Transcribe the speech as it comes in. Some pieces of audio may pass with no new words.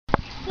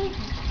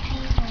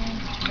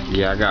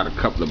Yeah, I got a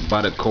couple of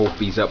butter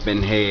Kofi's up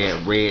in here,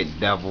 Red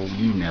Devil,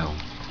 you know.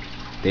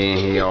 They in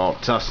here all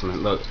tussling.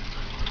 Look,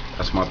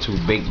 that's my two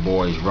big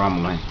boys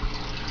rumbling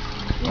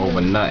over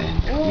nothing.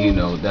 You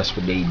know, that's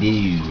what they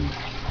do.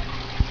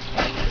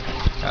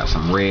 Got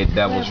some Red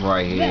Devils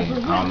right here. I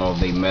don't know if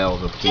they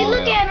males or females. See,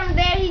 look at him,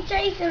 Dad. He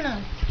chasing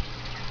them.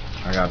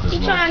 I got this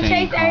little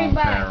King Kong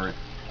parrot.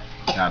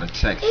 Got a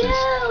Texas.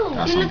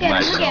 Got some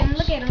black belts.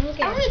 Look at him.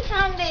 Every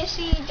time they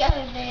see each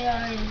other, they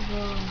are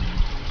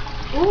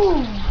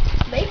ooh,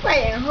 they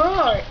playing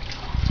hard.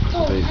 That's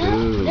what they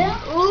do.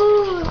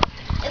 Ooh.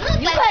 It looks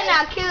you better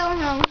not kill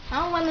him. I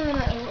don't want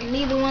them,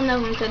 neither one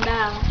of them to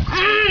die.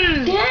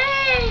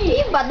 Dang! He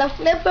about to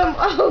flip him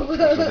over.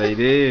 That's what they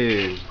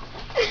did.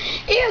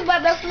 He was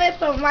about to flip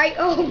him right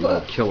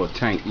over. Kill a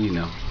tank, you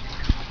know.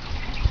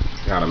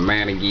 Got a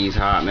Managees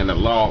hiding in the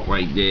log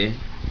right there.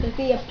 To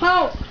see a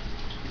punk.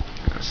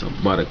 Got some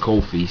butter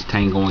Kofi's,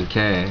 Tango and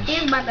Cash. He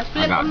was about to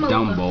flip I got him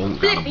Dumbo, over.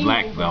 got a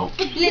black belt.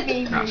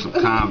 Got some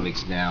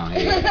convicts down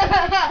here.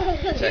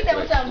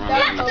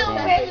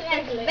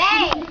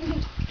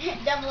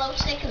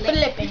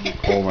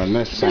 Over in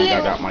this side,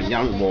 I got my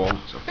young boy,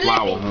 it's a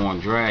flower horn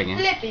dragon.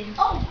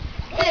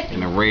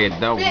 And a Red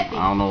Devil. I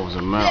don't know if it's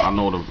a male. I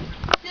know the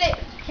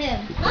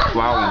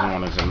flower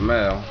horn is a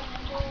male.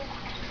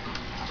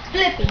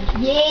 Yeah.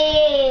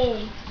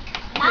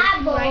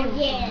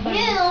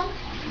 Yeah.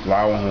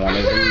 Flower horn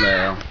is a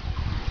male.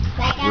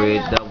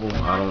 Red Devil,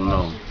 I don't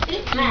know.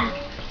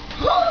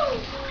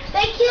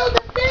 They killed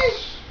the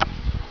fish.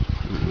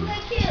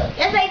 They killed.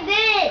 Yes, they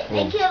did.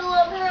 They killed a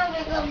little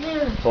convict up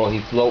there. Oh, he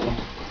floating?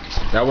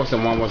 That was the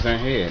one was in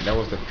here. That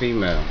was the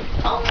female.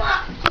 Oh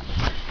my.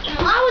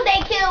 Why would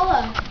they kill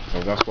her? So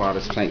that's why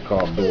this tank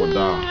called Do or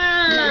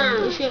Die.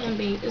 No, it shouldn't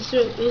be. It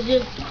should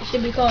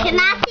be called. Can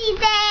I see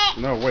that?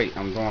 No, wait,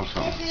 I'm doing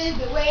something. This is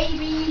the way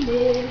we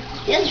live.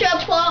 It's your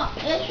fault.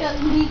 It's your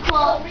be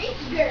called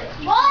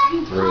what?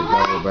 Red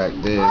Devil back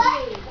there.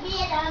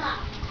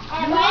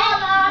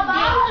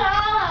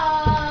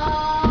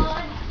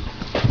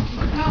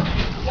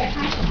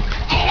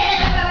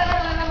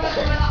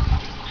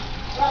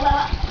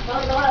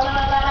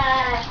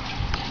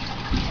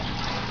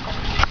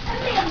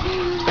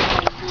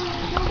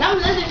 I'm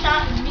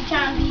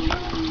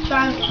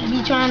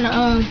just trying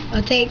to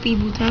attack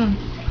people too.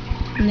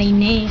 And they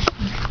nasty.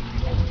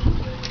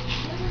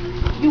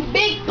 You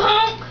big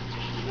punk!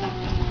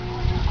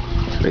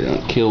 They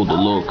done killed the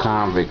little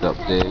convict up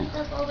there.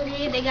 Over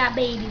there, they got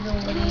babies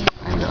over there.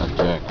 They got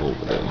Jack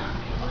over there.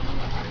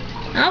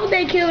 How would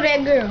they kill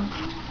that girl?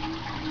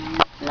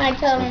 Like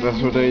telling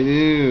That's what they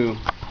do.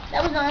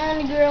 that was the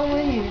only girl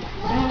in here.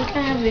 The only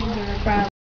convict girl, probably.